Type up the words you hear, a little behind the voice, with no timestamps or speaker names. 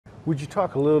Would you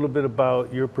talk a little bit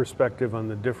about your perspective on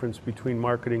the difference between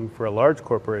marketing for a large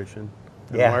corporation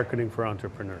and marketing for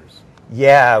entrepreneurs?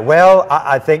 Yeah, well,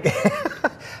 I think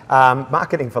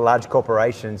marketing for large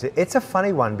corporations, it's a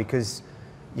funny one because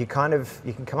you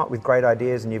can come up with great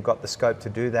ideas and you've got the scope to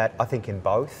do that, I think, in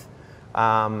both.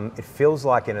 It feels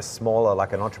like in a smaller,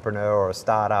 like an entrepreneur or a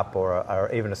startup or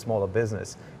even a smaller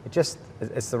business,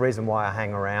 it's the reason why I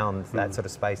hang around that sort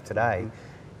of space today.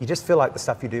 You just feel like the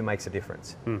stuff you do makes a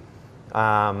difference.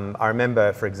 I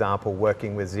remember, for example,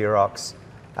 working with Xerox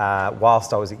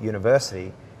whilst I was at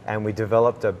university, and we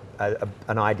developed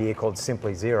an idea called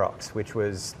Simply Xerox, which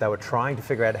was they were trying to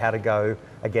figure out how to go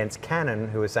against Canon,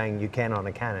 who were saying you can on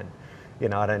a Canon. You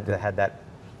know, I don't had that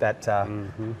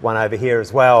one over here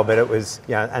as well, but it was,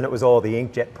 you know, and it was all the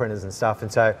inkjet printers and stuff,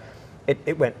 and so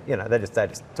it went, you know, they just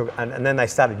took, and then they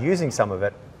started using some of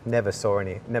it. Never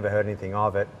heard anything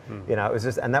of it. You know, it was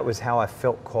just, and that was how I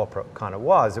felt corporate kind of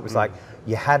was. It was like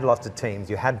you had lots of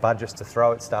teams, you had budgets to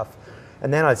throw at stuff,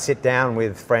 and then I'd sit down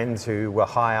with friends who were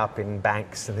high up in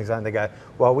banks and things like that, and they go,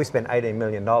 well, we spent $18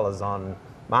 million on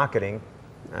marketing,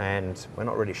 and we're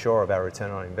not really sure of our return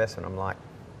on investment. I'm like,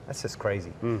 that's just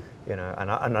crazy, you know.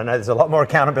 And I know there's a lot more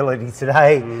accountability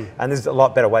today, and there's a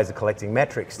lot better ways of collecting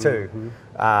metrics too.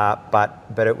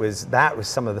 But that was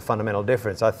some of the fundamental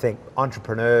difference. I think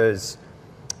entrepreneurs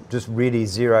just really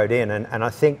zeroed in, and I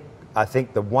think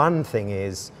the one thing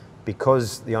is,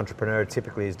 because the entrepreneur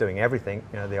typically is doing everything,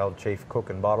 you know, the old chief cook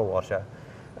and bottle washer,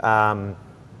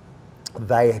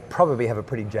 they probably have a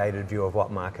pretty jaded view of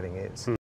what marketing is.